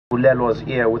Bulelo's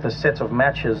ear with a set of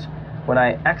matches when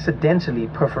I accidentally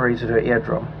perforated her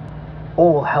eardrum.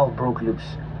 All hell broke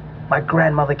loose. My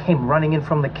grandmother came running in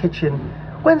from the kitchen.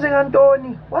 "Wenzeng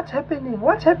Antoni, what's happening?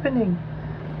 What's happening?"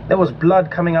 There was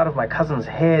blood coming out of my cousin's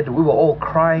head. We were all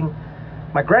crying.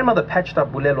 My grandmother patched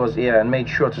up Bulelo's ear and made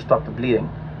sure to stop the bleeding,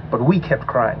 but we kept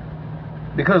crying.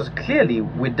 Because clearly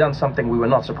we'd done something we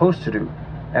were not supposed to do,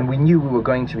 and we knew we were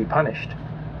going to be punished.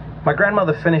 My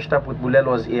grandmother finished up with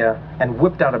Bulelo's ear and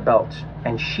whipped out a belt,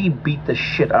 and she beat the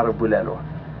shit out of Bulelo.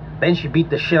 Then she beat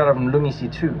the shit out of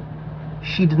Mlungisi too.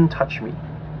 She didn't touch me.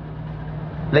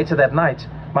 Later that night,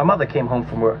 my mother came home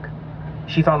from work.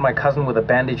 She found my cousin with a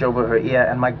bandage over her ear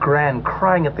and my gran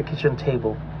crying at the kitchen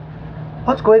table.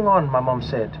 "What's going on?" my mom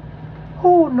said.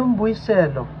 "Oh,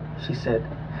 Nombuyiselo," she said.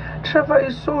 "Trevor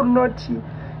is so naughty.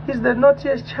 He's the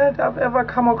naughtiest child I've ever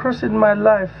come across in my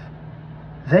life."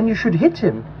 "Then you should hit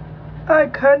him." "I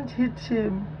can't hit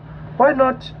him." "Why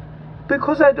not?"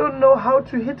 "Because I don't know how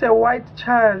to hit a white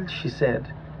child," she said.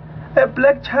 "A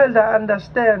black child, I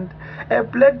understand. A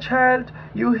black child,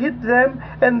 you hit them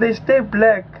and they stay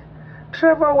black.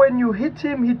 Trevor, when you hit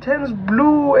him, he turns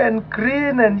blue and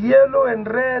green and yellow and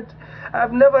red.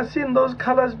 I've never seen those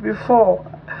colors before.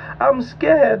 I'm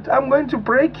scared. I'm going to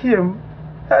break him.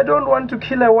 I don't want to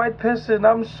kill a white person.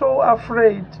 I'm so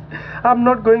afraid. I'm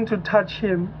not going to touch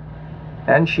him."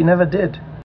 And she never did.